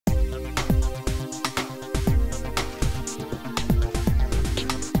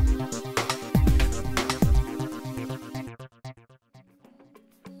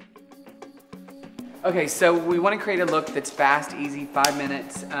Okay, so we want to create a look that's fast, easy, 5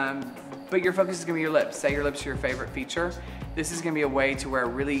 minutes, but your focus is going to be your lips. Say your lips are your favorite feature. This is going to be a way to wear a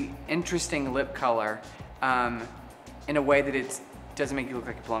really interesting lip color in a way that it doesn't make you look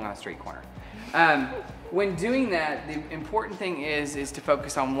like you belong on a street corner. When doing that, the important thing is to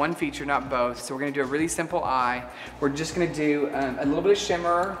focus on one feature, not both. So we're going to do a really simple eye. We're just going to do a little bit of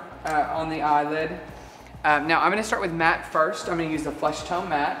shimmer on the eyelid. Now I'm going to start with matte first. I'm going to use the flesh tone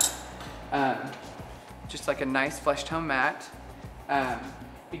matte. Just like a nice flesh tone matte,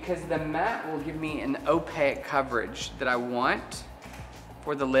 because the matte will give me an opaque coverage that I want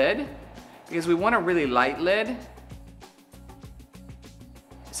for the lid, because we want a really light lid.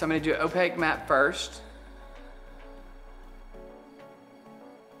 So I'm going to do opaque matte first.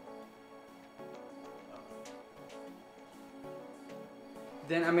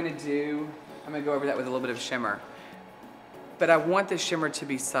 Then I'm going to go over that with a little bit of shimmer. But I want the shimmer to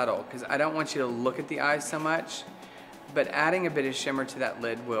be subtle because I don't want you to look at the eyes so much, but adding a bit of shimmer to that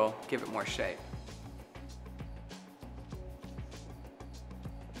lid will give it more shape.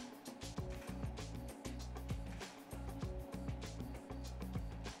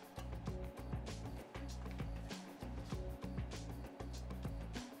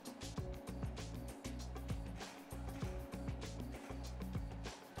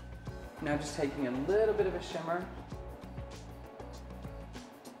 Now just taking a little bit of a shimmer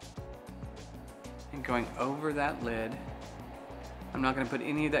and going over that lid. I'm not going to put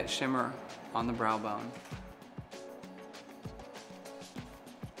any of that shimmer on the brow bone.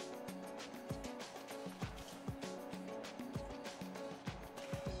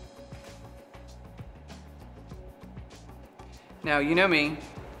 Now, you know me,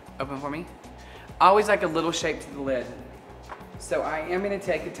 open for me. I always like a little shape to the lid. So I am going to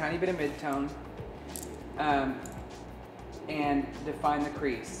take a tiny bit of midtone and define the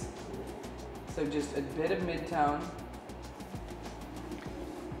crease. So just a bit of midtone,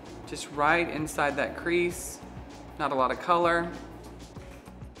 just right inside that crease, not a lot of color.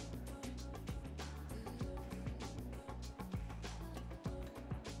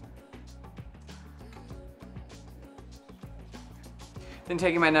 Then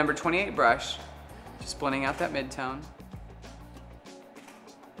taking my number 28 brush, just blending out that midtone.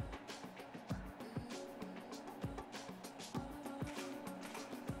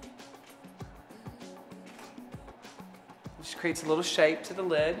 Just creates a little shape to the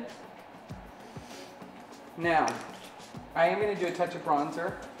lid. Now, I am going to do a touch of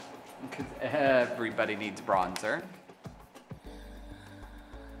bronzer because everybody needs bronzer.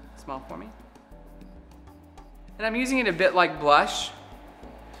 Smell for me. And I'm using it a bit like blush,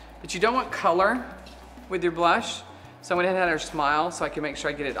 but you don't want color with your blush. So I went ahead and had her smile so I can make sure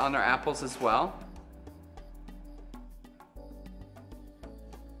I get it on her apples as well.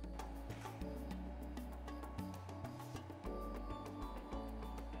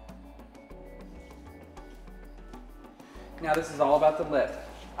 Now this is all about the lip.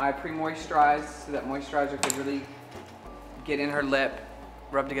 I pre-moisturized so that moisturizer could really get in her lip,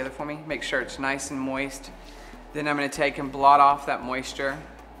 rub together for me, make sure it's nice and moist. Then I'm going to take and blot off that moisture.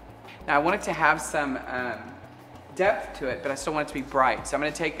 Now I want it to have some depth to it, but I still want it to be bright. So I'm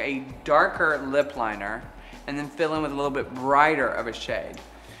going to take a darker lip liner and then fill in with a little bit brighter of a shade.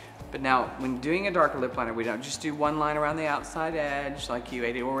 But now, when doing a darker lip liner, we don't just do one line around the outside edge like you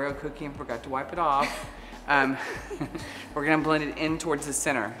ate an Oreo cookie and forgot to wipe it off. We're going to blend it in towards the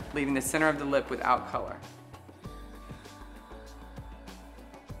center, leaving the center of the lip without color.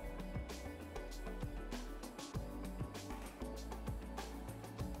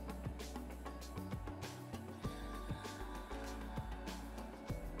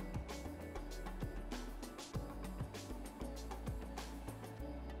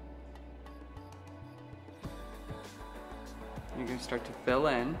 You're going to start to fill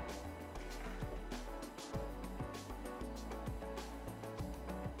in.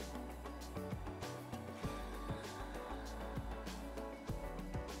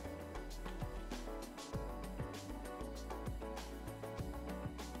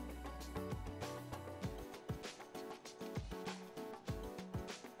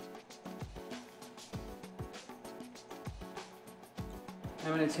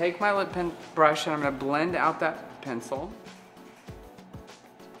 I'm going to take my lip pen brush and I'm going to blend out that pencil.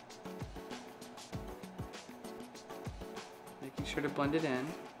 Making sure to blend it in.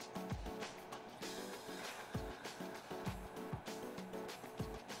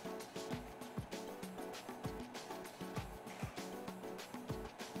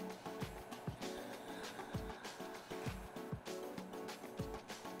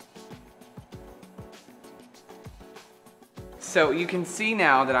 So you can see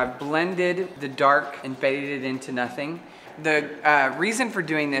now that I've blended the dark and faded it into nothing. The reason for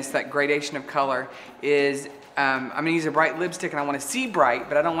doing this, that gradation of color, is I'm gonna use a bright lipstick and I wanna see bright,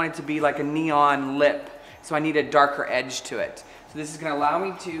 but I don't want it to be like a neon lip. So I need a darker edge to it. So this is gonna allow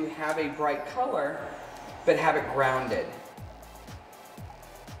me to have a bright color, but have it grounded.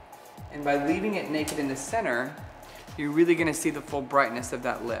 And by leaving it naked in the center, you're really gonna see the full brightness of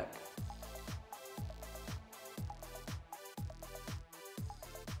that lip.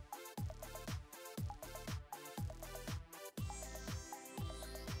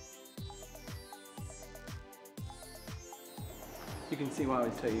 You can see why I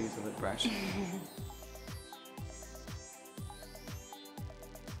always tell you to use a lip brush.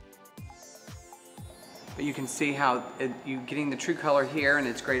 But you can see how you're getting the true color here and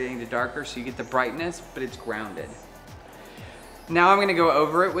it's gradating to darker, so you get the brightness, but it's grounded. Now I'm gonna go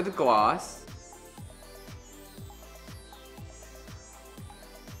over it with a gloss.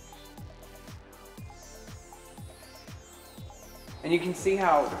 And you can see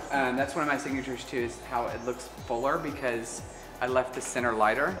how, that's one of my signatures too, is how it looks fuller because I left the center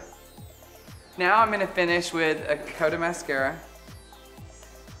lighter. Now I'm gonna finish with a coat of mascara.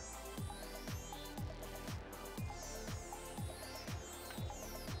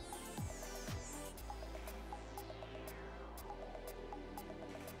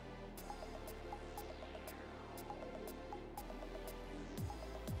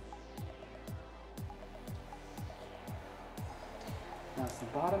 Now some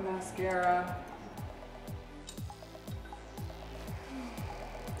bottom mascara.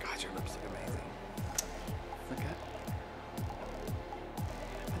 God, your lips look amazing. Look at.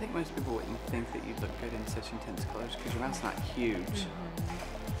 I think most people wouldn't think that you'd look good in such intense colors because your mouth's not huge.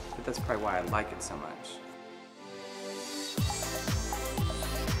 But that's probably why I like it so much.